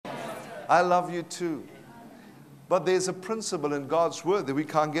I love you too. But there's a principle in God's word that we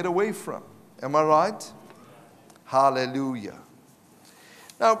can't get away from. Am I right? Hallelujah.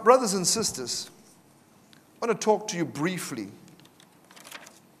 Now, brothers and sisters, I want to talk to you briefly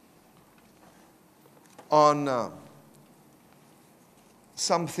on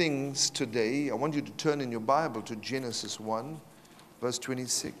some things today. I want you to turn in your Bible to Genesis 1, verse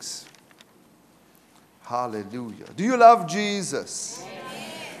 26. Hallelujah. Do you love Jesus? Yes.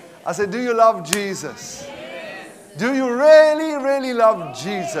 I said, do you love Jesus? Yes. Do you really, really love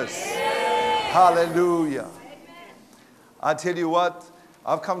Jesus? Yes. Hallelujah. I tell you what,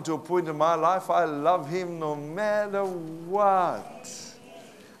 I've come to a point in my life, I love Him no matter what.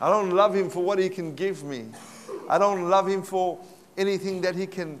 I don't love Him for what He can give me. I don't love Him for anything that He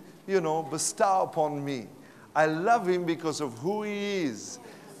can, bestow upon me. I love Him because of who He is.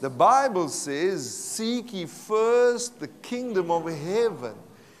 The Bible says, seek ye first the kingdom of heaven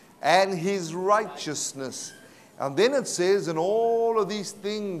and His righteousness. And then it says, and all of these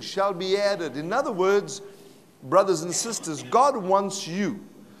things shall be added. In other words, brothers and sisters, God wants you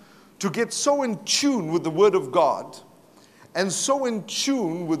to get so in tune with the Word of God and so in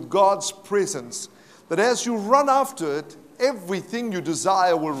tune with God's presence that as you run after it, everything you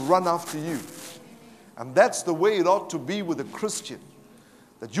desire will run after you. And that's the way it ought to be with a Christian.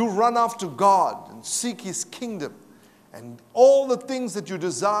 That you run after God and seek His kingdom. And all the things that you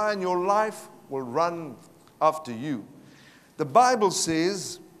desire in your life will run after you. The Bible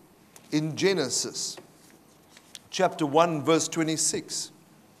says in Genesis chapter 1 verse 26.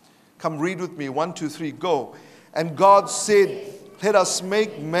 Come read with me. 1, 2, 3, go. And God said, let us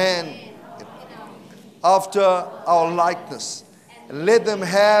make man after our likeness, and let them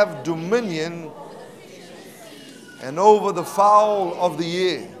have dominion and over the fowl of the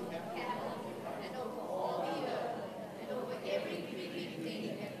air.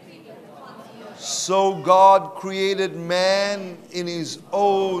 So God created man in His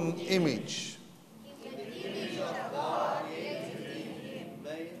own image.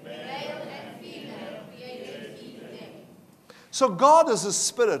 So God is a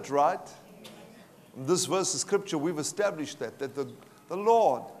spirit, right? In this verse of scripture, we've established that the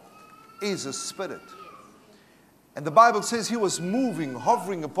Lord is a spirit. And the Bible says He was moving,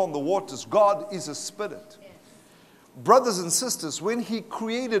 hovering upon the waters. God is a spirit. Brothers and sisters, when He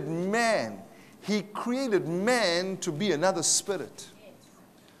created man to be another spirit.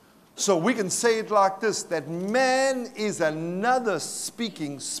 So we can say it like this, that man is another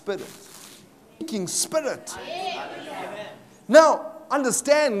speaking spirit. Speaking spirit. Now,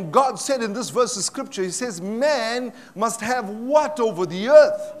 understand, God said in this verse of scripture, He says, man must have what over the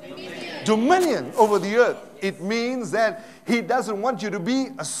earth? Dominion over the earth. It means that He doesn't want you to be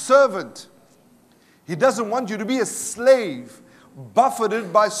a servant. He doesn't want you to be a slave,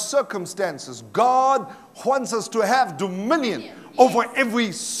 buffeted by circumstances. God wants us to have dominion over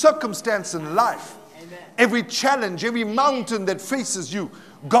every circumstance in life. Every challenge, every mountain that faces you,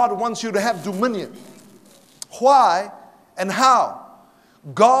 God wants you to have dominion. Why and how?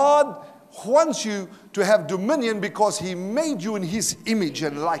 God wants you to have dominion because He made you in His image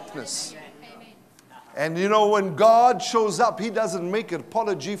and likeness. And when God shows up, He doesn't make an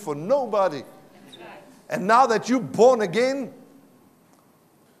apology for nobody. And now that you're born again,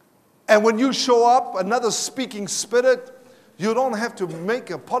 and when you show up, another speaking spirit, you don't have to make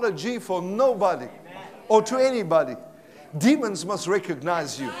an apology for nobody or to anybody. Demons must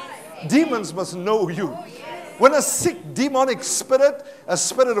recognize you. Demons must know you. When a sick demonic spirit, a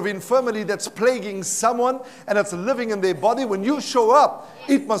spirit of infirmity that's plaguing someone and it's living in their body, when you show up,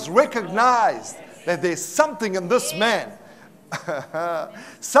 it must recognize that there's something in this man,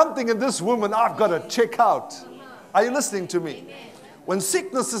 something in this woman I've got to check out. Are you listening to me? When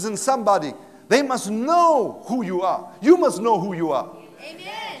sickness is in somebody, they must know who you are. You must know who you are.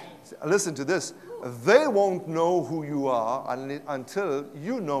 Amen. Listen to this. They won't know who you are until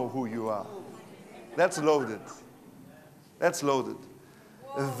you know who you are. That's loaded. That's loaded.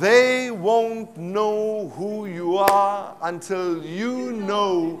 They won't know who you are until you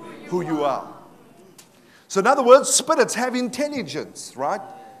know who you are. So in other words, spirits have intelligence, right?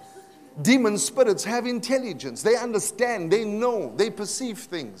 Demon spirits have intelligence. They understand, they know, they perceive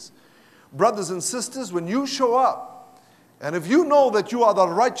things. Brothers and sisters, when you show up, and if you know that you are the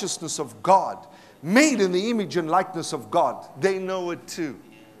righteousness of God, made in the image and likeness of God, they know it too.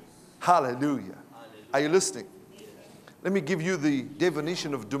 Hallelujah. Are you listening? Let me give you the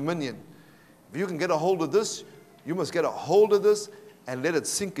definition of dominion. If you can get a hold of this, you must get a hold of this and let it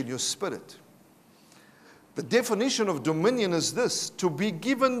sink in your spirit. The definition of dominion is this: to be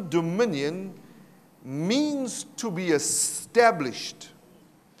given dominion means to be established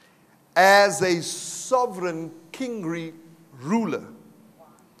as a sovereign kingly ruler,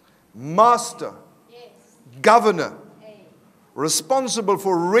 master, governor, responsible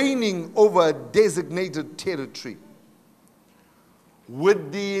for reigning over a designated territory,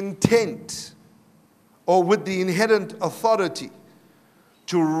 with the intent or with the inherent authority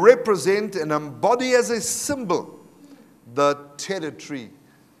to represent and embody as a symbol the territory,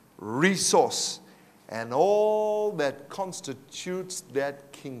 resource, and all that constitutes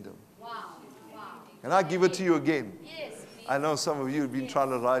that kingdom. And I give it to you again. I know some of you have been trying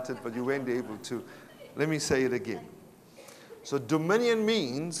to write it, but you weren't able to. Let me say it again. So dominion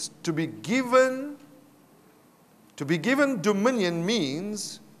means to be given dominion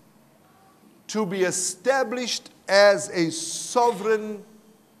means to be established as a sovereign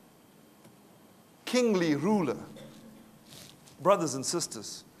kingly ruler. Brothers and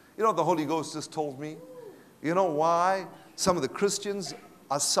sisters, you know what the Holy Ghost just told me? You know why some of the Christians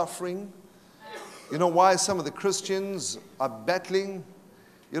are suffering? You know why some of the Christians are battling?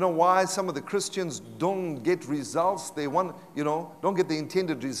 You know why some of the Christians don't get results they want, don't get the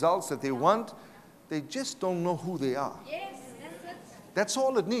intended results that they want? They just don't know who they are. Yes, that's it. That's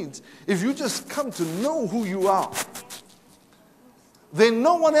all it needs. If you just come to know who you are, then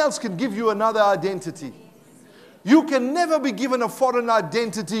no one else can give you another identity. You can never be given a foreign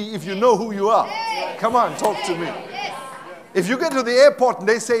identity if you know who you are. Come on, talk to me. If you get to the airport and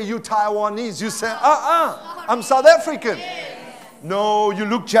they say you Taiwanese, you say, I'm South African. No, you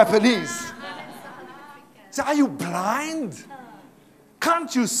look Japanese. So are you blind?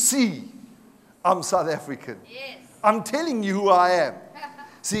 Can't you see I'm South African? I'm telling you who I am.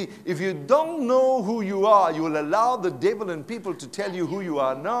 See, if you don't know who you are, you will allow the devil and people to tell you who you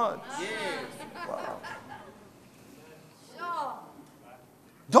are not. Wow.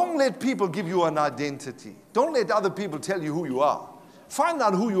 Don't let people give you an identity. Don't let other people tell you who you are. Find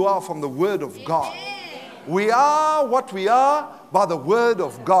out who you are from the Word of God. We are what we are by the Word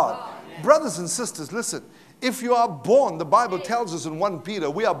of God. Brothers and sisters, listen. If you are born, the Bible tells us in 1 Peter,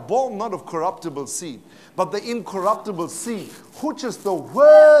 we are born not of corruptible seed, but the incorruptible seed, which is the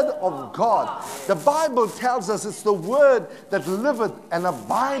Word of God. The Bible tells us it's the Word that liveth and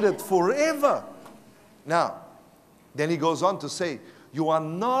abideth forever. Now, then he goes on to say, you are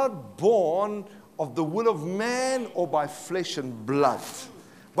not born of the will of man or by flesh and blood,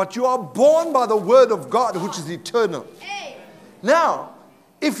 but you are born by the Word of God, which is eternal. Now,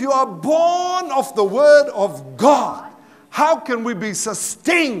 if you are born of the Word of God, how can we be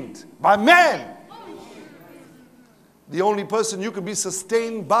sustained by man? The only person you can be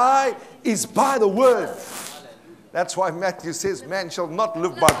sustained by is by the Word. That's why Matthew says, man shall not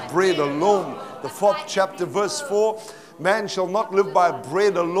live by bread alone. The 4th chapter, verse 4. Man shall not live by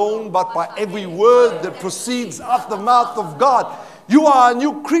bread alone, but by every word that proceeds out the mouth of God. You are a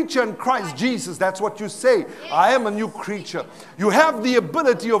new creature in Christ Jesus. That's what you say. I am a new creature. You have the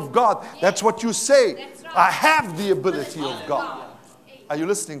ability of God. That's what you say. I have the ability of God. Are you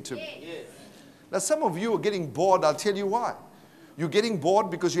listening to me? Now, some of you are getting bored. I'll tell you why. You're getting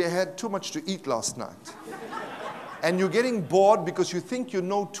bored because you had too much to eat last night. And you're getting bored because you think you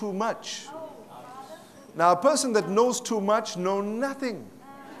know too much. Now, a person that knows too much knows nothing.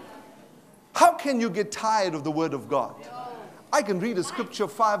 How can you get tired of the Word of God? I can read a scripture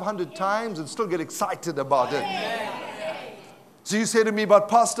 500 times and still get excited about it. So you say to me, but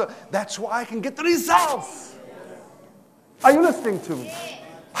Pastor, that's why I can get the results. Are you listening to me?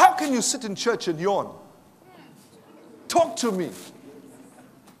 How can you sit in church and yawn? Talk to me.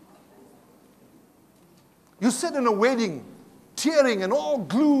 You sit in a wedding, tearing and all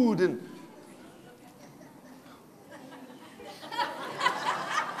glued and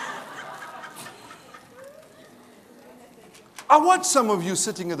I watch some of you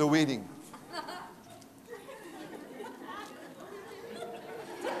sitting at a wedding.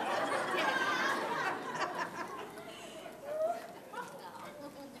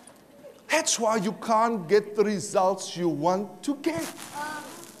 That's why you can't get the results you want to get.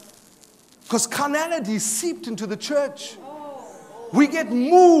 Because carnality seeped into the church. We get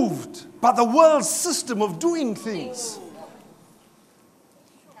moved by the world's system of doing things.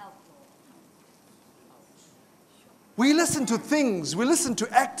 We listen to things, we listen to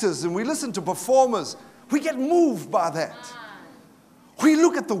actors, and we listen to performers. We get moved by that. We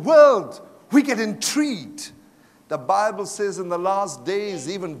look at the world, we get intrigued. The Bible says in the last days,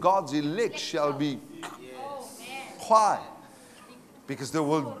 even God's elect shall be quiet. Because they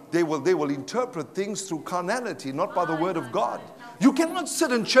will interpret things through carnality, not by the Word of God. You cannot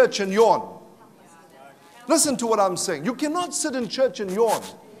sit in church and yawn. Listen to what I'm saying. You cannot sit in church and yawn.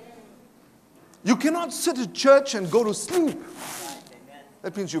 You cannot sit in church and go to sleep.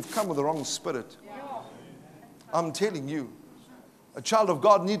 That means you've come with the wrong spirit. I'm telling you, a child of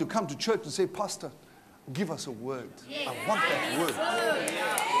God need to come to church and say, Pastor, give us a word. I want that word.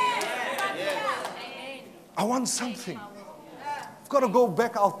 I want something. I've got to go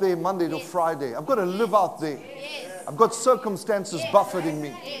back out there Monday to Friday. I've got to live out there. I've got circumstances buffeting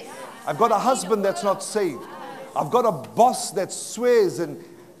me. I've got a husband that's not saved. I've got a boss that swears and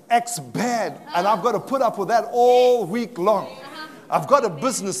acts bad, and I've got to put up with that all week long. I've got a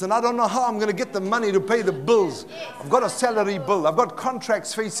business, and I don't know how I'm going to get the money to pay the bills. I've got a salary bill. I've got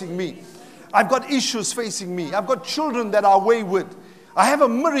contracts facing me. I've got issues facing me. I've got children that are wayward. I have a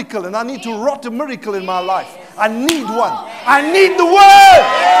miracle, and I need to wrought a miracle in my life. I need one. I need the word.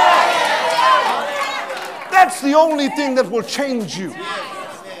 That's the only thing that will change you.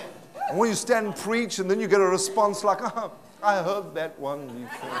 And when you stand and preach, and then you get a response like, I heard that one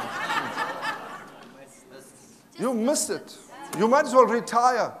before. You missed it. You might as well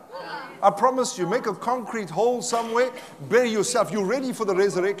retire. I promise you, make a concrete hole somewhere, bury yourself. You're ready for the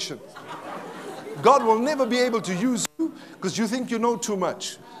resurrection. God will never be able to use you because you think you know too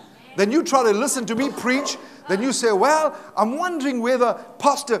much. Then you try to listen to me preach. Then you say, well, I'm wondering whether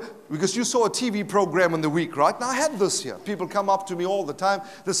Pastor, because you saw a TV program in the week, right? Now I had this here. People come up to me all the time.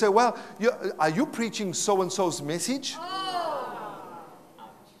 They say, well, are you preaching so-and-so's message?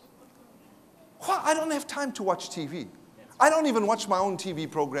 Well, I don't have time to watch TV. I don't even watch my own TV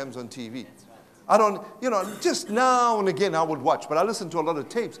programs on TV. I don't, just now and again I would watch, but I listen to a lot of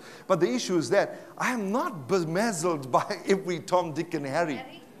tapes. But the issue is that I am not bedazzled by every Tom, Dick, and Harry.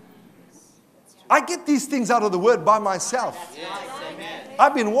 I get these things out of the Word by myself.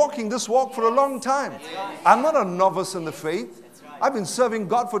 I've been walking this walk for a long time. I'm not a novice in the faith. I've been serving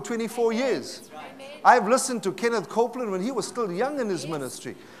God for 24 years. I've listened to Kenneth Copeland when he was still young in his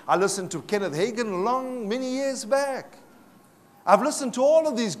ministry. I listened to Kenneth Hagin many years back. I've listened to all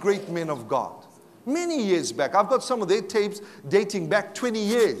of these great men of God many years back. I've got some of their tapes dating back 20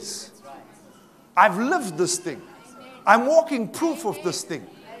 years. I've lived this thing. I'm walking proof of this thing.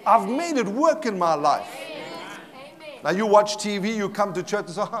 I've made it work in my life. Now you watch TV, you come to church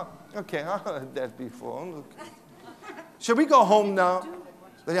and say, okay, I heard that before. Okay. Shall we go home now?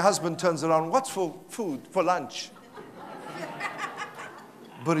 Then your husband turns around, what's for food, for lunch?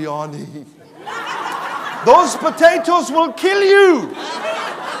 Biryani. Those potatoes will kill you.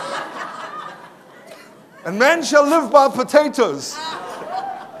 And man shall live by potatoes.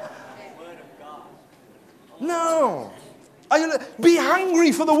 No. Be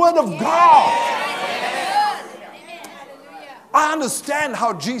hungry for the word of God. I understand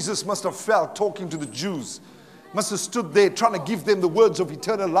how Jesus must have felt talking to the Jews. Must have stood there trying to give them the words of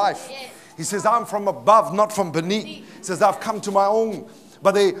eternal life. He says, I'm from above, not from beneath. He says, I've come to my own,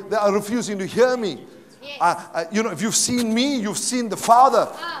 but they are refusing to hear me. If you've seen me, you've seen the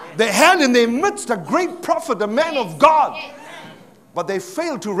Father. They had in their midst a great prophet, a man of God. But they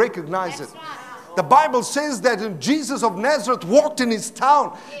failed to recognize it. The Bible says that when Jesus of Nazareth walked in his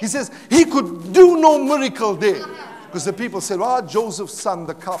town, he says he could do no miracle there. Because the people said, Joseph's son,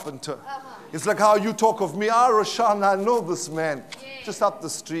 the carpenter. It's like how you talk of me. Roshan, I know this man. Just up the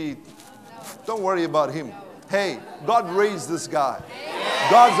street. Don't worry about him. Hey, God raised this guy.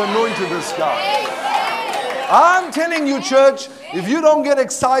 God's anointed this guy. I'm telling you, church, if you don't get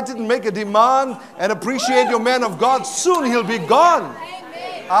excited and make a demand and appreciate your man of God, soon he'll be gone.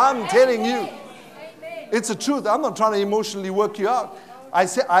 I'm telling you. It's the truth. I'm not trying to emotionally work you out. I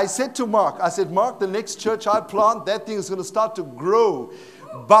said to Mark, Mark, the next church I plant, that thing is going to start to grow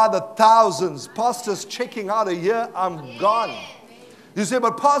by the thousands. Pastor's checking out a year, I'm gone. You say,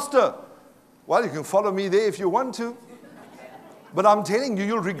 but Pastor, well, you can follow me there if you want to. But I'm telling you,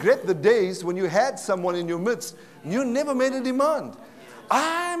 you'll regret the days when you had someone in your midst and you never made a demand.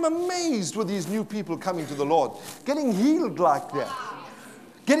 I'm amazed with these new people coming to the Lord, getting healed like that,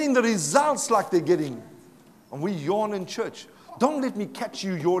 getting the results like they're getting. And we yawn in church. Don't let me catch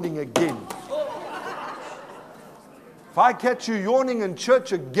you yawning again. If I catch you yawning in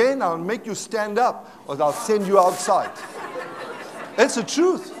church again, I'll make you stand up or I'll send you outside. It's the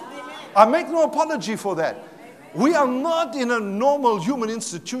truth. I make no apology for that. We are not in a normal human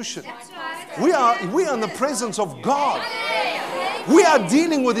institution. We are in the presence of God. We are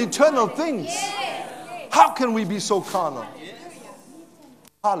dealing with eternal things. How can we be so carnal?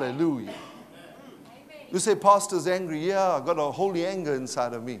 Hallelujah. You say, Pastor's angry. Yeah, I've got a holy anger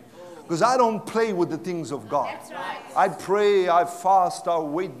inside of me. Because I don't play with the things of God. I pray, I fast, I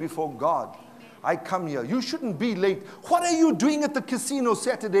wait before God. I come here. You shouldn't be late. What are you doing at the casino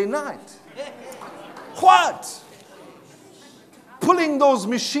Saturday night? What? Pulling those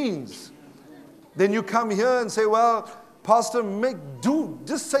machines. Then you come here and say, well, Pastor,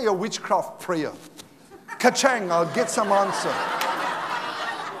 just say a witchcraft prayer. Ka-chang, I'll get some answer.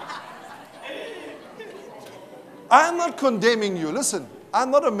 I'm not condemning you. Listen,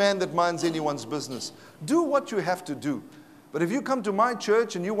 I'm not a man that minds anyone's business. Do what you have to do. But if you come to my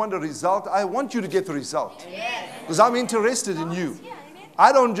church and you want a result, I want you to get the result. Because I'm interested in you.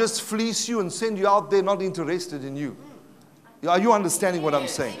 I don't just fleece you and send you out there not interested in you. Are you understanding what I'm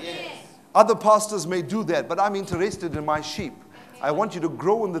saying? Other pastors may do that, but I'm interested in my sheep. I want you to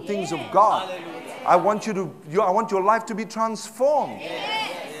grow in the things of God. I want your life to be transformed.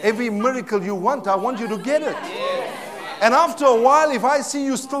 Every miracle you want, I want you to get it. And after a while, if I see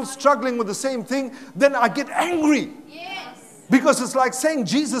you still struggling with the same thing, then I get angry. Because it's like saying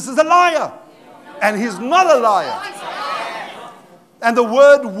Jesus is a liar. And he's not a liar. And the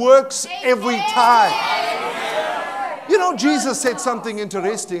word works every time. You know, Jesus said something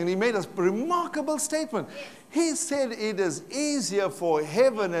interesting, and he made a remarkable statement. He said it is easier for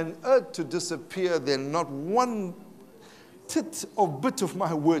heaven and earth to disappear than not one tit or bit of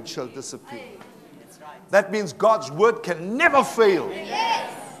my word shall disappear. That means God's word can never fail.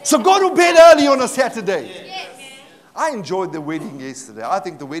 So go to bed early on a Saturday. I enjoyed the wedding yesterday. I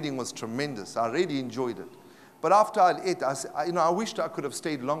think the wedding was tremendous. I really enjoyed it. But after I ate, I wished I could have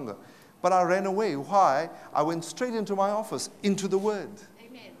stayed longer. But I ran away. Why? I went straight into my office, into the Word.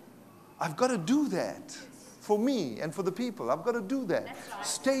 Amen. I've got to do that for me and for the people. I've got to do that. Right.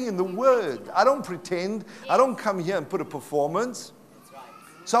 Stay in the Word. I don't pretend. Yes. I don't come here and put a performance. Right.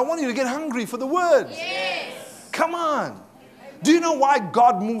 So I want you to get hungry for the Word. Yes. Come on. Do you know why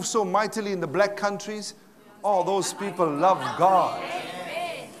God moves so mightily in the black countries? Oh, those people love God.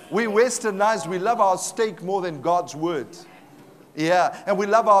 We westernized, we love our steak more than God's word. Yeah, and we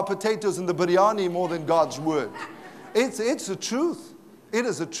love our potatoes and the biryani more than God's word. It's the truth. It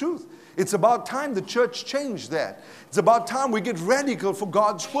is the truth. It's about time the church changed that. It's about time we get radical for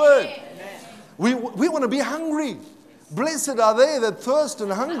God's word. We want to be hungry. Blessed are they that thirst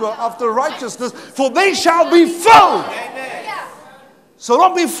and hunger after righteousness, for they shall be filled. So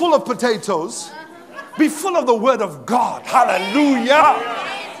don't be full of potatoes. Be full of the word of God. Hallelujah.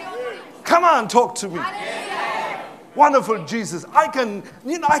 Come on, talk to me. Wonderful Jesus. I can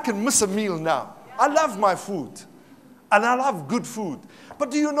miss a meal now. I love my food. And I love good food.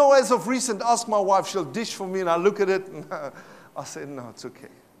 But do you know, as of recent, ask my wife, she'll dish for me and I look at it and I say, no, it's okay.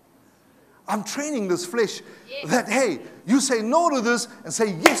 I'm training this flesh that, hey, you say no to this and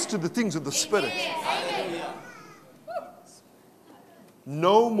say yes to the things of the Spirit.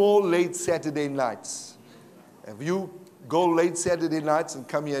 No more late Saturday nights. If you go late Saturday nights and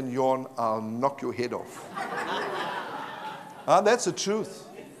come here and yawn, I'll knock your head off. That's the truth.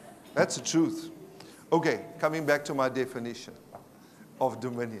 That's the truth. Okay, coming back to my definition of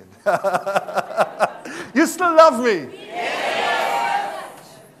dominion. You still love me?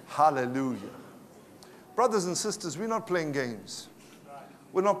 Yes. Hallelujah. Brothers and sisters, we're not playing games.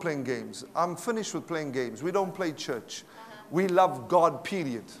 We're not playing games. I'm finished with playing games. We don't play church. We love God,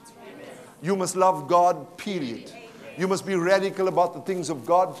 period. You must love God, period. You must be radical about the things of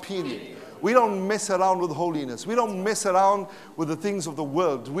God, period. We don't mess around with holiness. We don't mess around with the things of the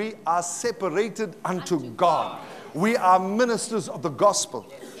world. We are separated unto God. We are ministers of the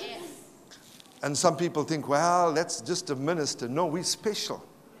gospel. And some people think, well, that's just a minister. No, we're special.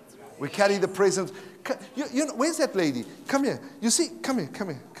 We carry the presence. You know, where's that lady? Come here. You see, come here.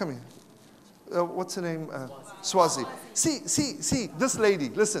 What's her name? Swazi. See, this lady,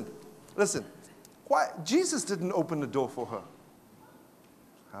 listen. Why? Jesus didn't open the door for her.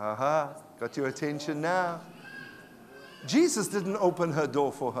 Got your attention now. Jesus didn't open her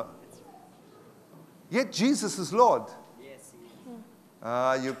door for her. Yet Jesus is Lord.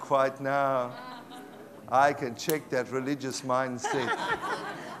 You're quiet now. I can check that religious mindset.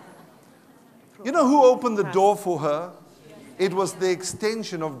 You know who opened the door for her? It was the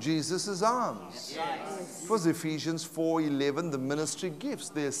extension of Jesus' arms. It was Ephesians 4:11, the ministry gifts,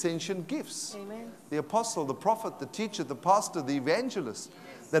 the ascension gifts. Amen. The apostle, the prophet, the teacher, the pastor, the evangelist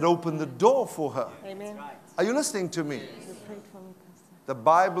that opened the door for her. Amen. Are you listening to me? The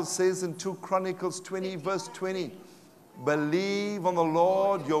Bible says in 2 Chronicles 20, verse 20, believe on the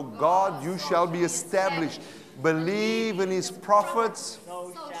Lord your God, you shall be established. Believe in his prophets.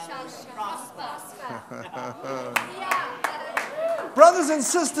 So shall prosper. Brothers and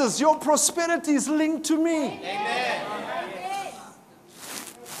sisters, your prosperity is linked to me. Amen.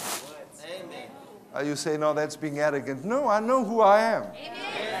 Are you saying, no, that's being arrogant? No, I know who I am.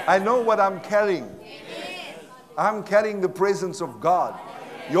 Amen. I know what I'm carrying. Amen. I'm carrying the presence of God.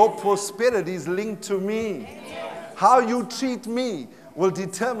 Your prosperity is linked to me. How you treat me will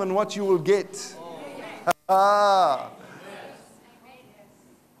determine what you will get.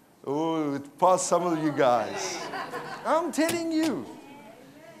 past some of you guys. I'm telling you.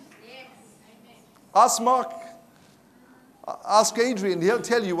 Ask Mark. Ask Adrian. He'll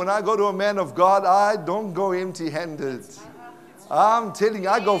tell you, when I go to a man of God, I don't go empty-handed. I'm telling you,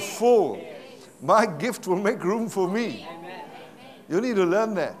 I go full. My gift will make room for me. You need to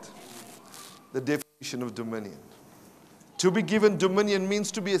learn that. The definition of dominion. To be given dominion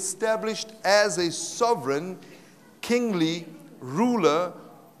means to be established as a sovereign, kingly, ruler,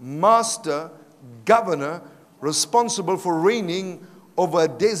 master, governor, responsible for reigning over a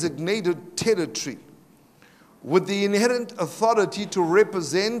designated territory, with the inherent authority to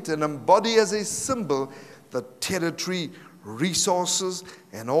represent and embody as a symbol the territory, resources,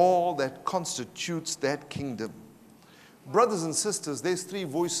 and all that constitutes that kingdom. Brothers and sisters, there's three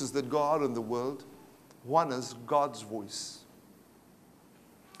voices that go out in the world. One is God's voice.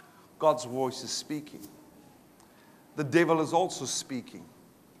 God's voice is speaking. The devil is also speaking.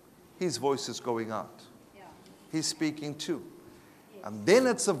 His voice is going out. He's speaking too. And then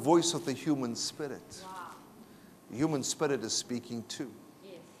it's the voice of the human spirit. The human spirit is speaking too.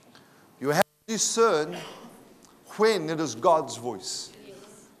 You have to discern when it is God's voice.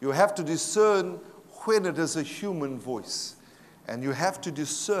 You have to discern when it is a human voice. And you have to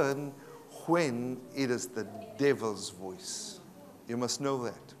discern when it is the devil's voice. You must know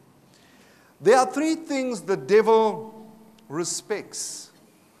that. There are three things the devil respects.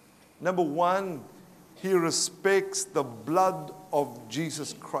 Number one, he respects the blood of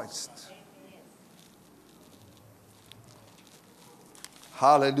Jesus Christ.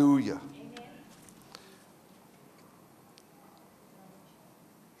 Hallelujah.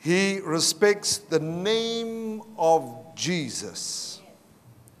 He respects the name of Jesus.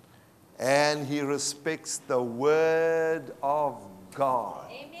 And he respects the word of God.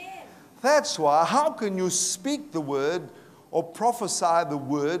 Amen. That's why, how can you speak the word or prophesy the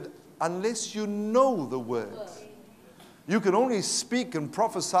word unless you know the word? You can only speak and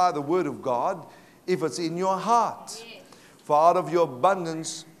prophesy the word of God if it's in your heart. For out of your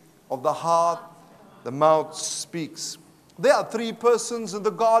abundance of the heart, the mouth speaks. There are three persons in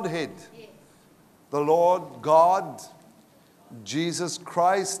the Godhead. The Lord God, Jesus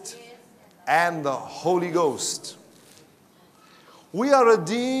Christ, and the Holy Ghost. We are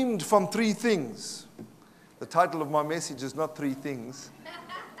redeemed from three things. The title of my message is not three things.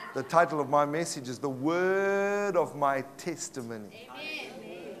 The title of my message is the word of my testimony.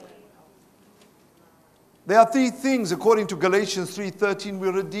 Amen. There are three things, according to Galatians 3:13,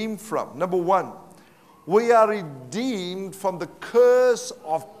 we're redeemed from. Number one, we are redeemed from the curse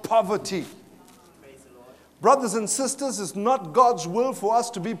of poverty. Brothers and sisters, it's not God's will for us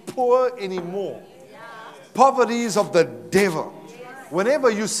to be poor anymore. Poverty is of the devil.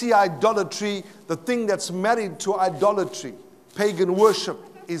 Whenever you see idolatry, the thing that's married to idolatry, pagan worship,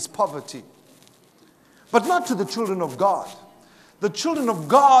 is poverty. But not to the children of God. The children of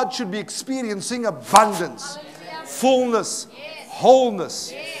God should be experiencing abundance, fullness,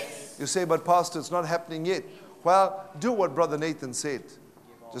 wholeness. You say, but Pastor, it's not happening yet. Well, do what Brother Nathan said.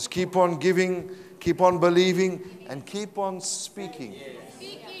 Just keep on giving, keep on believing, and keep on speaking.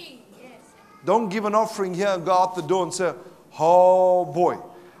 Don't give an offering here and go out the door and say, oh boy,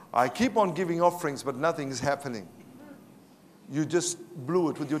 I keep on giving offerings, but nothing is happening. You just blew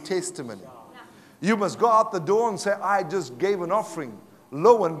it with your testimony. You must go out the door and say, I just gave an offering.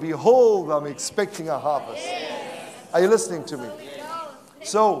 Lo and behold, I'm expecting a harvest. Are you listening to me?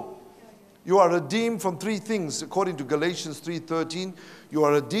 So, you are redeemed from three things, according to Galatians 3:13. You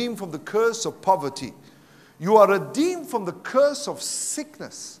are redeemed from the curse of poverty. You are redeemed from the curse of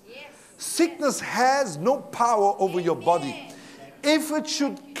sickness. Sickness has no power over your body. If it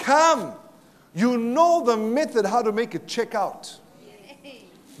should come, you know the method how to make it check out.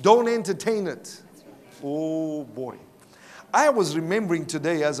 Don't entertain it. Oh boy. I was remembering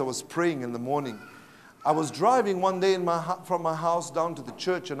today as I was praying in the morning. I was driving one day from my house down to the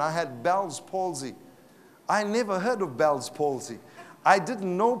church, and I had Bell's palsy. I never heard of Bell's palsy. I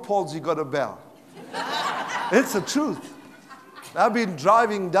didn't know palsy got a bell. It's the truth. I've been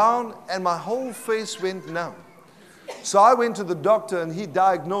driving down, and my whole face went numb. So I went to the doctor, and he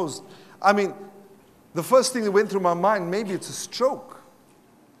diagnosed. The first thing that went through my mind, maybe it's a stroke.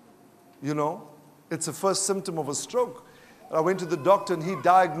 You know, it's the first symptom of a stroke. And I went to the doctor, and he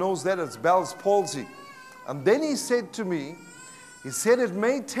diagnosed that as Bell's palsy. And then he said to me, it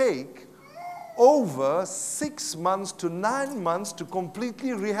may take over 6 months to 9 months to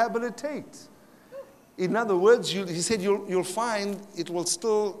completely rehabilitate. In other words, he said you'll find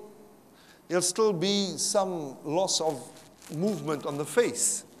there'll still be some loss of movement on the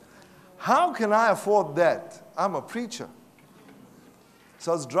face. How can I afford that? I'm a preacher.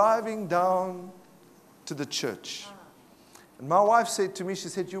 So I was driving down to the church. And my wife said to me, she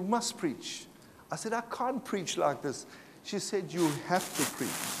said, you must preach. I said, I can't preach like this. She said, you have to preach.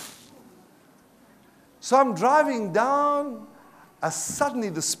 So I'm driving down, and suddenly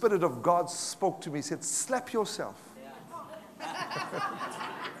the Spirit of God spoke to me. He said, slap yourself.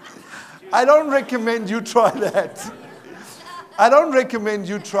 I don't recommend you try that. I don't recommend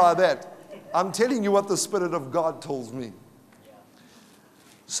you try that. I'm telling you what the Spirit of God tells me.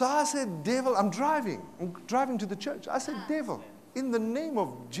 So I said, devil, I'm driving to the church. I said, devil, in the name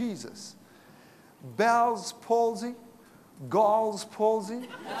of Jesus, Bell's palsy, Gall's palsy,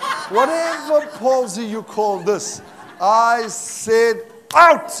 whatever palsy you call this, I said,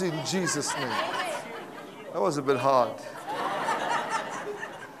 out in Jesus' name. That was a bit hard.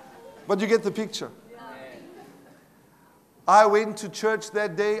 But you get the picture. I went to church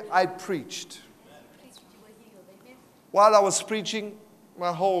that day. I preached. While I was preaching,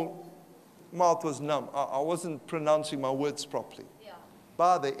 my whole mouth was numb. I wasn't pronouncing my words properly.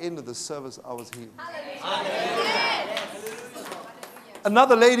 By the end of the service, I was healed.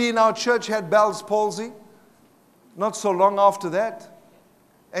 Another lady in our church had Bell's palsy. Not so long after that.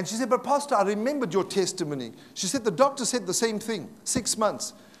 And she said, but Pastor, I remembered your testimony. She said, the doctor said the same thing. 6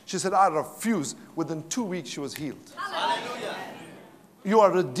 months. She said, I refuse. Within 2 weeks, she was healed. Hallelujah. You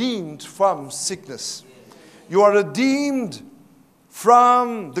are redeemed from sickness. You are redeemed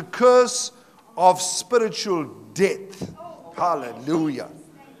from the curse of spiritual death. Hallelujah.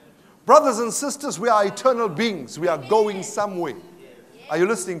 Brothers and sisters, we are eternal beings. We are going somewhere. Are you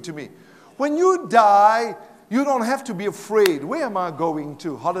listening to me? When you die, you don't have to be afraid. Where am I going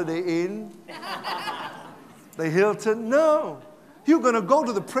to? Holiday Inn? The Hilton? No. You're going to go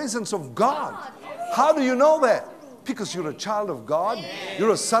to the presence of God. How do you know that? Because you're a child of God.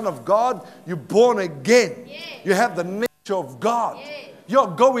 You're a son of God. You're born again. You have the nature of God. You're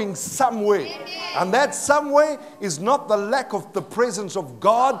going somewhere. And that somewhere is not the lack of the presence of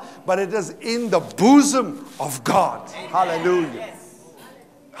God, but it is in the bosom of God. Hallelujah.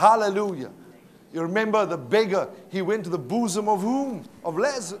 Hallelujah. You remember the beggar, he went to the bosom of whom?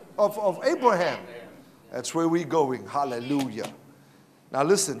 Of Abraham. That's where we're going. Hallelujah. Now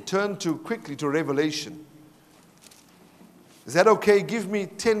listen, turn quickly to Revelation. Is that okay? Give me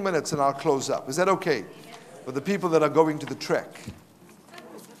 10 minutes and I'll close up. Is that okay? For the people that are going to the track.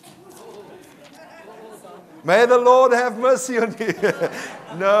 May the Lord have mercy on you.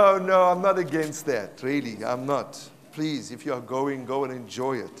 No, I'm not against that. Really, I'm not. Please, if you are going, go and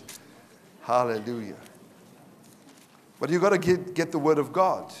enjoy it. Hallelujah. But you've got to get the Word of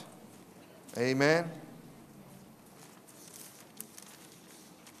God. Amen.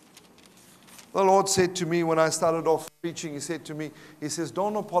 The Lord said to me when I started off preaching, He said to me, He says,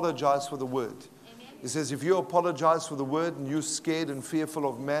 don't apologize for the Word. Amen. He says, if you apologize for the Word and you're scared and fearful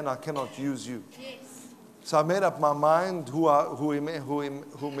of man, I cannot use you. Yes. So I made up my mind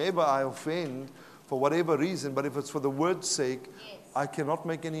whomever I offend for whatever reason, but if it's for the Word's sake, yes, I cannot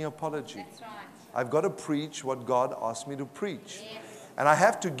make any apology. That's right. I've got to preach what God asked me to preach. Yes. And I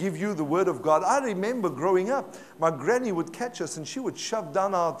have to give you the Word of God. I remember growing up, my granny would catch us and she would shove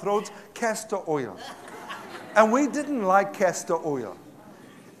down our throats castor oil. And we didn't like castor oil.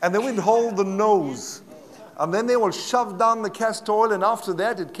 And then we'd hold the nose. And then they will shove down the castor oil, and after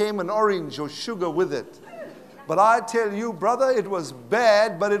that it came an orange or sugar with it. But I tell you, brother, it was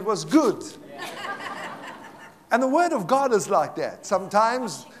bad, but it was good. And the Word of God is like that.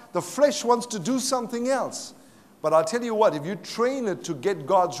 Sometimes the flesh wants to do something else. But I'll tell you what, if you train it to get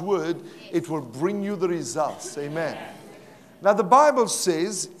God's Word, it will bring you the results. Amen. Now the Bible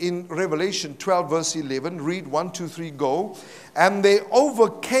says in Revelation 12 verse 11, read 1, 2, 3, go. And they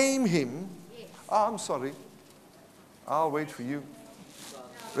overcame him. Oh, I'm sorry. I'll wait for you.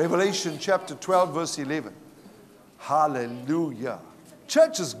 Revelation chapter 12 verse 11. Hallelujah.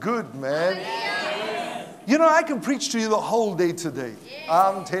 Church is good, man. You know, I can preach to you the whole day today.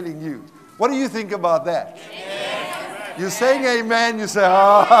 I'm telling you. What do you think about that? You're saying amen, you say,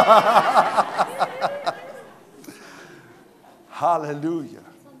 oh. Hallelujah.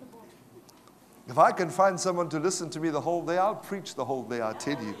 If I can find someone to listen to me the whole day, I'll preach the whole day, I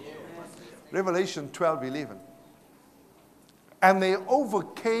tell you. Revelation 12:11. And they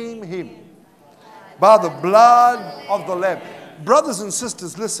overcame him by the blood of the Lamb. Brothers and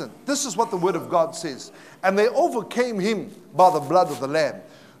sisters, listen. This is what the Word of God says. And they overcame him by the blood of the Lamb.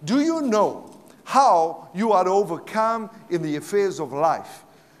 Do you know how you are to overcome in the affairs of life?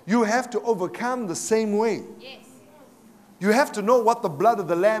 You have to overcome the same way. Yes. You have to know what the blood of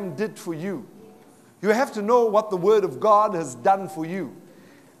the Lamb did for you. You have to know what the Word of God has done for you.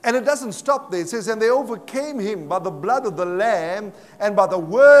 And it doesn't stop there. It says, and they overcame him by the blood of the Lamb and by the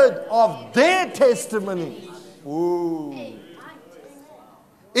word of their testimony. Ooh.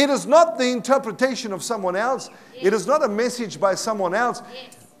 It is not the interpretation of someone else. It is not a message by someone else.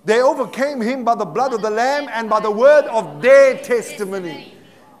 They overcame him by the blood of the Lamb and by the word of their testimony.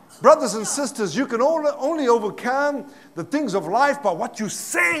 Brothers and sisters, you can only overcome the things of life by what you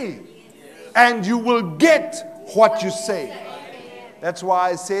say. And you will get what you say. That's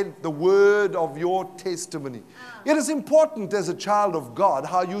why I said the word of your testimony. It is important as a child of God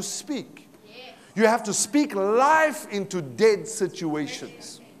how you speak. You have to speak life into dead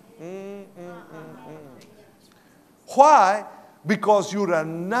situations. Why? Because you're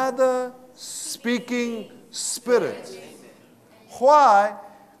another speaking spirit. Why?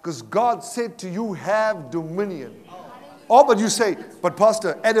 Because God said to you, have dominion. Oh, but you say, but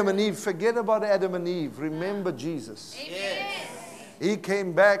Pastor, Adam and Eve, forget about Adam and Eve. Remember Jesus. He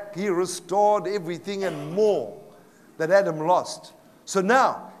came back, he restored everything and more that Adam lost. So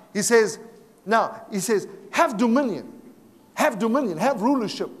now, he says, have dominion. Have dominion, have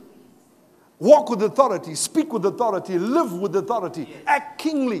rulership. Walk with authority, speak with authority, live with authority, act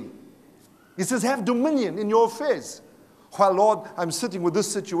kingly. He says, have dominion in your affairs. Well, Lord, I'm sitting with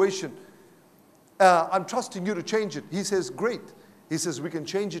this situation. I'm trusting you to change it. He says, great. He says, we can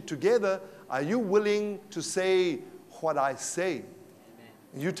change it together. Are you willing to say what I say?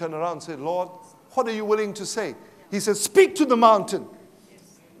 And you turn around and say, Lord, what are you willing to say? He says, speak to the mountain.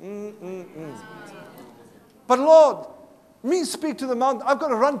 But Lord, me speak to the mountain. I've got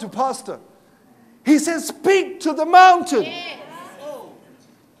to run to pastor. He says, speak to the mountain.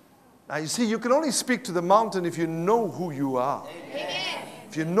 Now you see, you can only speak to the mountain if you know who you are.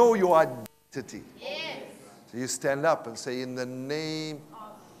 If you know your identity. So you stand up and say, in the name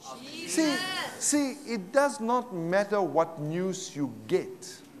of Jesus. See, it does not matter what news you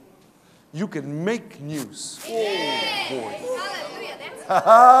get. You can make news. Oh, boy.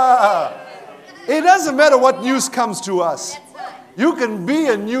 It doesn't matter what news comes to us. You can be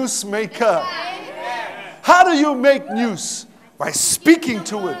a newsmaker. How do you make news? By speaking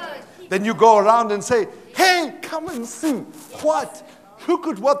to it. Then you go around and say, hey, come and see what? Look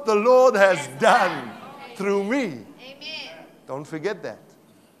at what the Lord has done through me. Don't forget that.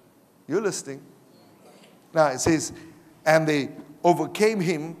 You're listening. Now it says, and they overcame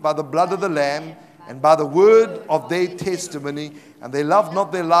him by the blood of the Lamb and by the word of their testimony, and they loved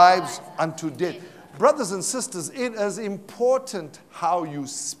not their lives unto death. Brothers and sisters, it is important how you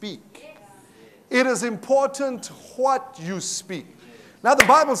speak. It is important what you speak. Now the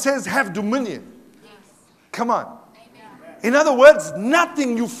Bible says have dominion. Come on. In other words,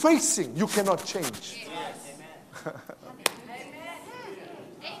 nothing you're facing you cannot change.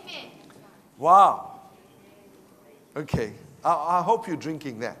 Wow. Okay. I hope you're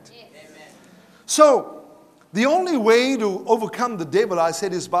drinking that. So, the only way to overcome the devil, I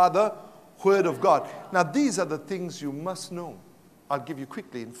said, is by the word of God. Now, these are the things you must know. I'll give you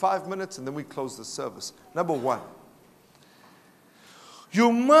quickly in 5 minutes and then we close the service. Number one,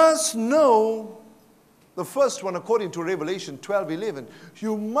 you must know the first one according to Revelation 12:11.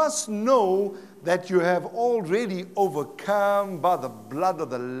 You must know that you have already overcome by the blood of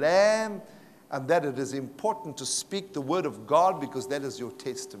the Lamb, and that it is important to speak the word of God because that is your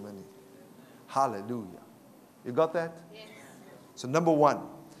testimony. Hallelujah. You got that? Yes. So number one,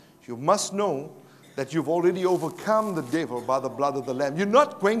 you must know that you've already overcome the devil by the blood of the Lamb. You're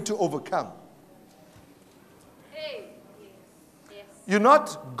not going to overcome. You're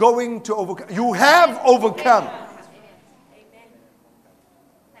not going to overcome. You have overcome.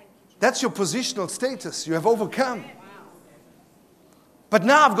 That's your positional status. You have overcome. But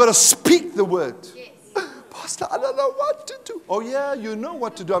now I've got to speak the word. Pastor, I don't know what to do. Oh yeah, you know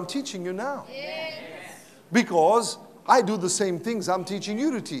what to do. I'm teaching you now. Because I do the same things I'm teaching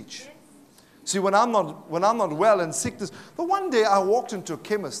you to teach. See, when I'm not well and sick, but one day I walked into a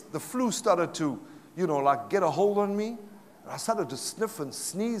chemist. The flu started to, get a hold on me. I started to sniff and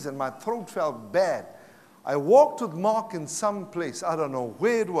sneeze and my throat felt bad. I walked with Mark in some place. I don't know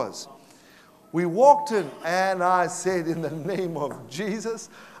where it was. We walked in and I said, in the name of Jesus,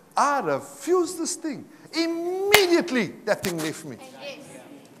 I refuse this thing. Immediately, that thing left me.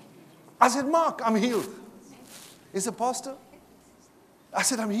 I said, Mark, I'm healed. He said, Pastor? I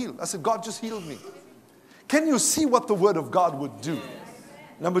said, I'm healed. I said, God just healed me. Can you see what the word of God would do?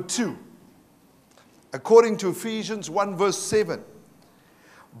 Number two, according to Ephesians 1 verse 7,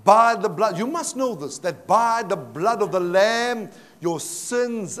 by the blood, you must know this, that by the blood of the Lamb, your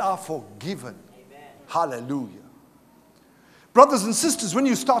sins are forgiven. Amen. Hallelujah. Brothers and sisters, when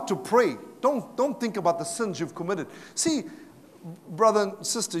you start to pray, don't think about the sins you've committed. See, brother and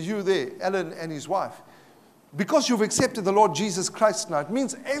sister, you there, Alan and his wife, because you've accepted the Lord Jesus Christ now, it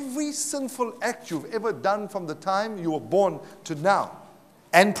means every sinful act you've ever done from the time you were born to now,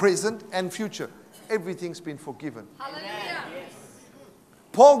 and present and future, everything's been forgiven. Hallelujah.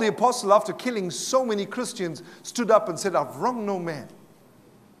 Paul the apostle, after killing so many Christians, stood up and said, I've wronged no man.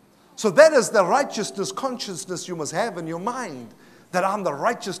 So that is the righteousness, consciousness you must have in your mind, that I'm the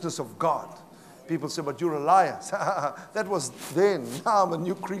righteousness of God. People say, but you're a liar. That was then. Now I'm a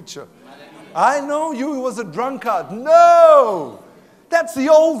new creature. I know you was a drunkard. No! That's the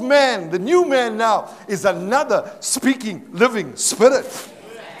old man. The new man now is another speaking, living spirit.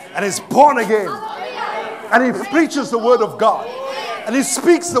 And is born again. And he preaches the word of God. And he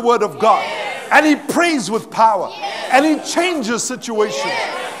speaks the word of God. And he prays with power. And he changes situations.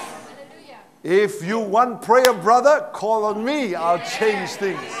 If you want prayer, brother, call on me. I'll change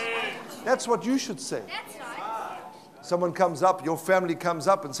things. That's what you should say. Someone comes up, your family comes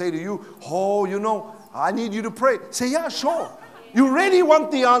up and say to you, oh, you know, I need you to pray. Say, yeah, sure. You really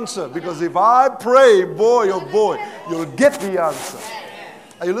want the answer. Because if I pray, boy, oh boy, you'll get the answer.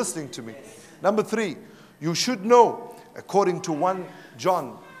 Are you listening to me? Number 3, you should know, according to 1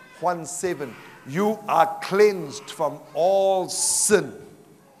 John 1:7, you are cleansed from all sin.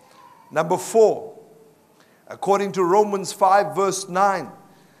 Number 4, according to Romans 5 verse 9,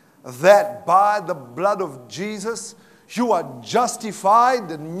 that by the blood of Jesus, you are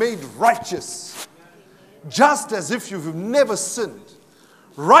justified and made righteous. Just as if you've never sinned.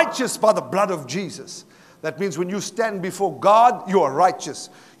 Righteous by the blood of Jesus. That means when you stand before God, you are righteous.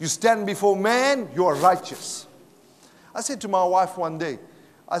 You stand before man, you are righteous. I said to my wife one day,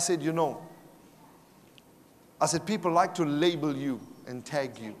 I said, you know, people like to label you and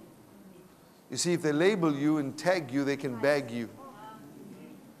tag you. You see, if they label you and tag you, they can bag you.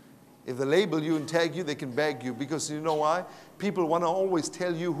 If they label you and tag you, they can bag you. Because you know why? People want to always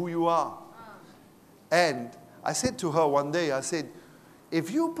tell you who you are. And I said to her one day, I said,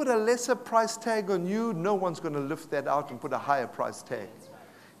 if you put a lesser price tag on you, no one's going to lift that out and put a higher price tag.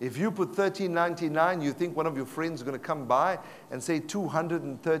 If you put $13.99, you think one of your friends is going to come by and say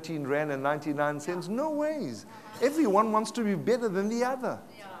 213 Rand and 99 cents? No ways. Everyone wants to be better than the other.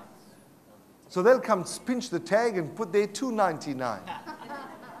 So they'll come pinch the tag and put their $2.99.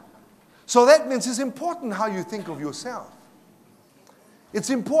 So that means it's important how you think of yourself. It's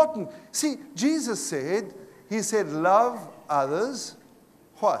important. See, Jesus said, he said, love others,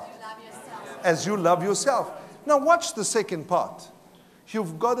 what? As you love yourself. Now watch the second part.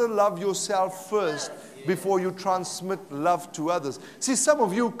 You've got to love yourself first before you transmit love to others. See, some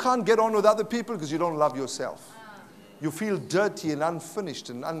of you can't get on with other people because you don't love yourself. You feel dirty and unfinished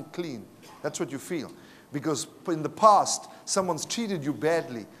and unclean. That's what you feel. Because in the past, someone's treated you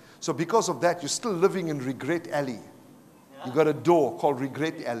badly. So because of that, you're still living in regret alley. You got a door called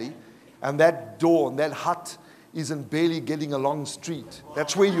regret alley. And that door and that hut is in barely getting along street.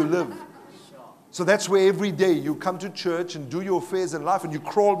 That's where you live. So that's where every day you come to church and do your affairs in life and you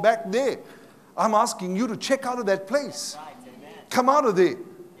crawl back there. I'm asking you to check out of that place. Come out of there.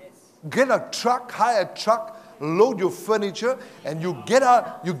 Get a truck, hire a truck, load your furniture, and you get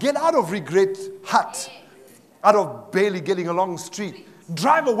out of regret hut, out of barely getting along street.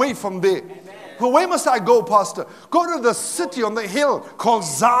 Drive away from there. Well, where must I go, Pastor? Go to the city on the hill called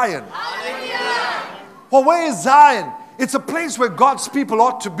Zion. Well, where is Zion? It's a place where God's people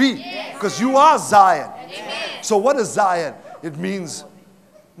ought to be. Because you are Zion. So what is Zion? It means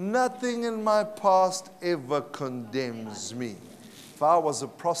nothing in my past ever condemns me. If I was a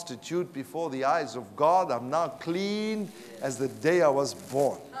prostitute before the eyes of God, I'm now clean as the day I was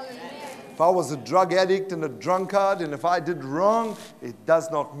born. If I was a drug addict and a drunkard, and if I did wrong, it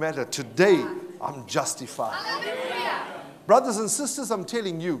does not matter. Today, I'm justified. Brothers and sisters, I'm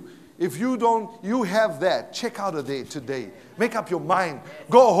telling you, if you have that, check out of there today. Make up your mind.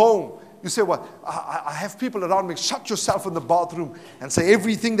 Go home. You say, well, I have people around me. Shut yourself in the bathroom and say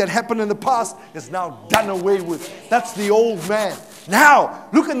everything that happened in the past is now done away with. That's the old man. Now,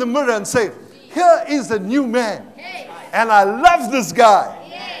 look in the mirror and say, here is the new man. And I love this guy.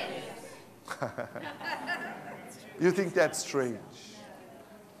 You think that's strange.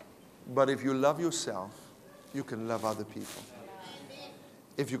 But if you love yourself, you can love other people.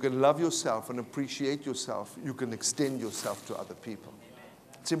 If you can love yourself and appreciate yourself, you can extend yourself to other people.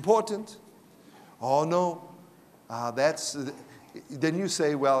 It's important. Oh, no. Then you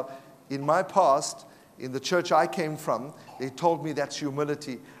say, well, in my past, in the church I came from, they told me that's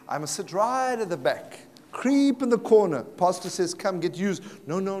humility. I must sit right at the back, creep in the corner. Pastor says, come get used.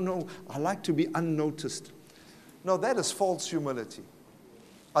 No. I like to be unnoticed. No, that is false humility.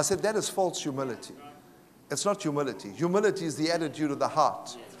 I said, that is false humility. It's not humility. Humility is the attitude of the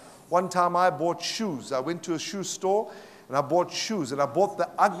heart. One time I bought shoes. I went to a shoe store and I bought shoes. And I bought the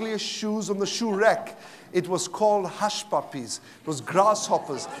ugliest shoes on the shoe rack. It was called hush puppies. It was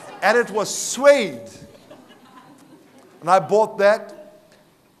grasshoppers. And it was suede. And I bought that.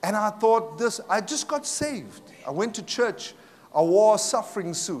 And I thought I just got saved. I went to church. I wore a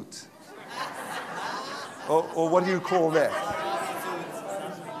suffering suit. Or what do you call that?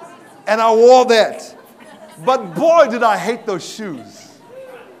 And I wore that. But boy, did I hate those shoes.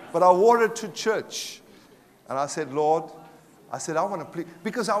 But I wore it to church. And I said, Lord, I want to please.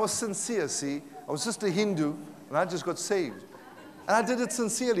 Because I was sincere, see. I was just a Hindu, and I just got saved. And I did it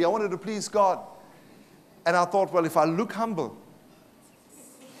sincerely. I wanted to please God. And I thought, well, if I look humble.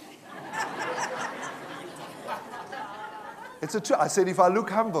 It's a truth. I said, if I look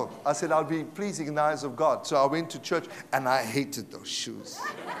humble, I said, I'll be pleasing in the eyes of God. So I went to church, and I hated those shoes.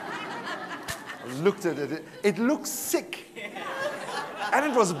 I looked at it. It looked sick. And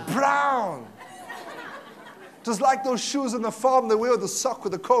it was brown. It was like those shoes on the farm they wear with the sock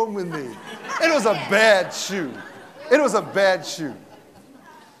with the comb in there. It was a bad shoe. It was a bad shoe.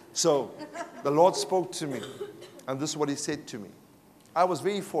 So the Lord spoke to me. And this is what He said to me. I was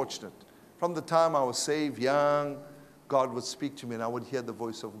very fortunate. From the time I was saved, young, God would speak to me and I would hear the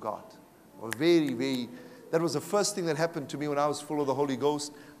voice of God. That was the first thing that happened to me when I was full of the Holy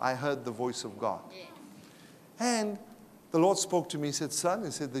Ghost. I heard the voice of God. And the Lord spoke to me. He said, son,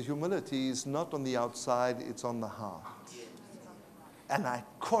 He said, the humility is not on the outside, it's on the heart. And I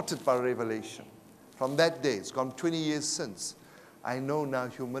caught it by revelation. From that day, it's gone 20 years since. I know now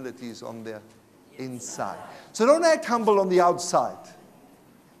humility is on the inside. So don't act humble on the outside.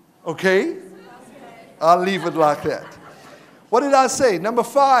 Okay? I'll leave it like that. What did I say? Number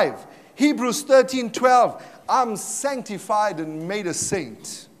 5. Hebrews 13:12. I'm sanctified and made a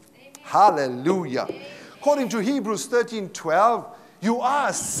saint. Amen. Hallelujah. Amen. According to Hebrews 13:12, you are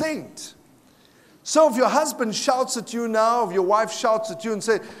a saint. So if your husband shouts at you now, if your wife shouts at you and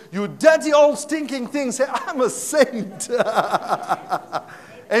say, you dirty old stinking thing, say, I'm a saint.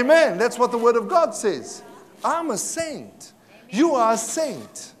 Amen. That's what the Word of God says. I'm a saint. Amen. You are a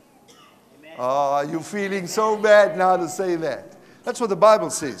saint. Oh, you're feeling so bad now to say that. That's what the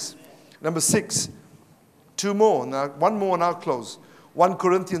Bible says. Number 6, 2 more. Now, one more and I'll close. 1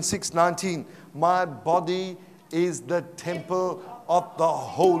 Corinthians 6:19. My body is the temple of the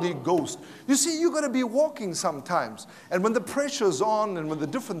Holy Ghost. You see, you've got to be walking sometimes. And when the pressure's on and when the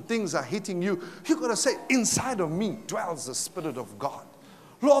different things are hitting you, you've got to say, inside of me dwells the Spirit of God.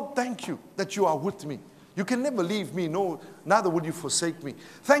 Lord, thank you that you are with me. You can never leave me, no, neither would you forsake me.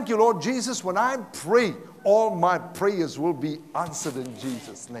 Thank you, Lord Jesus. When I pray, all my prayers will be answered in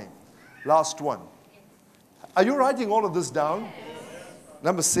Jesus' name. Last one. Are you writing all of this down?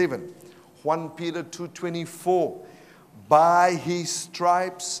 Number 7. 1 Peter 2:24. By His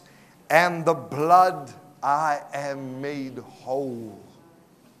stripes and the blood I am made whole.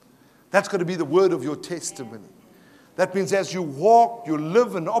 That's going to be the word of your testimony. That means as you walk, you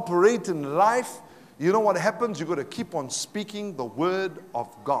live and operate in life, you know what happens? You've got to keep on speaking the word of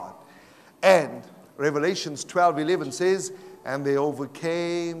God. And Revelations 12:11 says, and they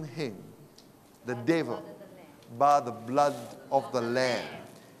overcame him, the devil, by the blood of the Lamb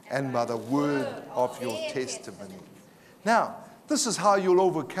and by the word of your testimony. Now, this is how you'll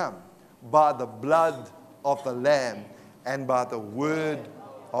overcome. By the blood of the Lamb and by the word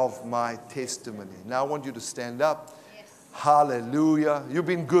of my testimony. Now I want you to stand up. Hallelujah. You've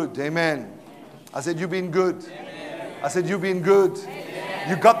been good. Amen. I said, you've been good. Amen. I said, you've been good. Amen.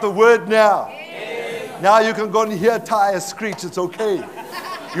 You got the word now. Amen. Now you can go and hear tires screech. It's okay.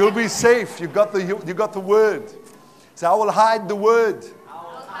 You'll be safe. You got the word. Say, I will hide the word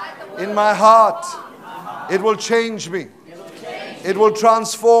in my heart. It will change me. It will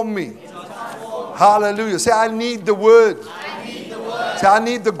transform me. Hallelujah. Say, I need the word. Say, I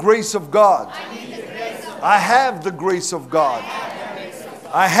need the grace of God. I have the grace of God.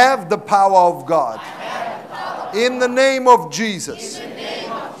 I have the power of God. In the name of Jesus.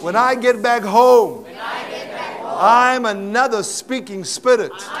 When I get back home, I'm another speaking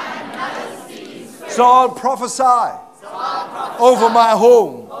spirit. So I'll prophesy over my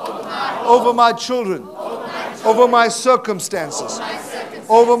home, over my children, over my circumstances,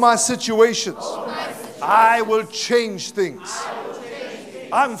 over my situations. I will change things.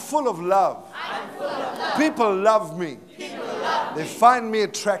 I'm full of love. People love me. They find me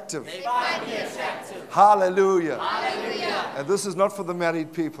attractive. Hallelujah. And this is not for the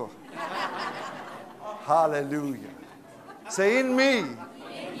married people. Hallelujah. Say, in me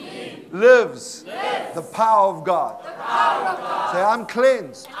lives the power of God. Say, I'm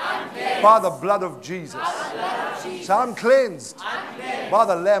cleansed by the blood of Jesus. Say, I'm cleansed by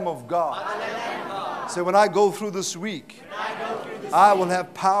the Lamb of God. Say, when I go through this week, I will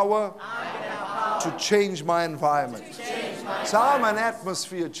have power to change my environment. Say, I'm an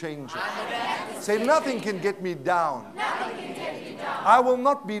atmosphere changer. Say, nothing can get me down. I will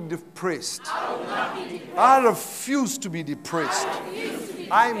not be depressed. I refuse to be depressed.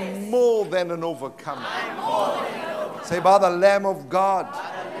 I'm more than an overcomer. Say, by the Lamb of God,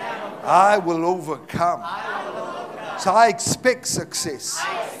 I will overcome. So I expect success.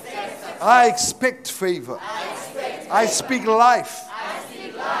 I expect favor. I speak life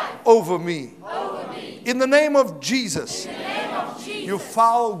over me. In the name of Jesus, you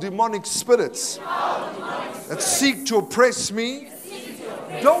foul demonic spirits that seek to oppress me,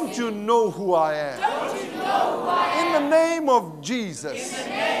 don't you know who I am? In the name of Jesus,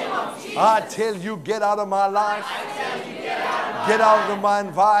 I tell you, get out of my life. Get out of my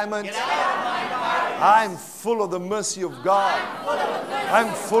environment. I'm full of the mercy of God.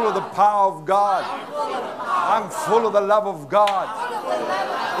 I'm full of the power of God. I'm full of the love of God.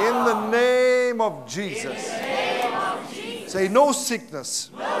 In the name of Jesus. Say, no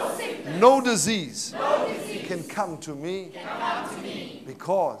sickness, no disease can come to me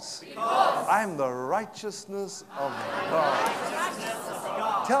because I'm the righteousness of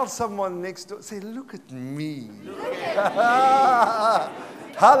God. Tell someone next door, say, look at me.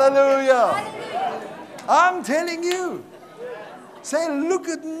 Hallelujah. I'm telling you. Say, look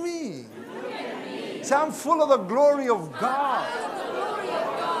at me. Say, I'm full of the glory of God.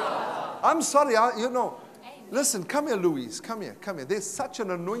 I'm sorry, listen, come here, Louise. Come here. There's such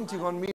an anointing on me.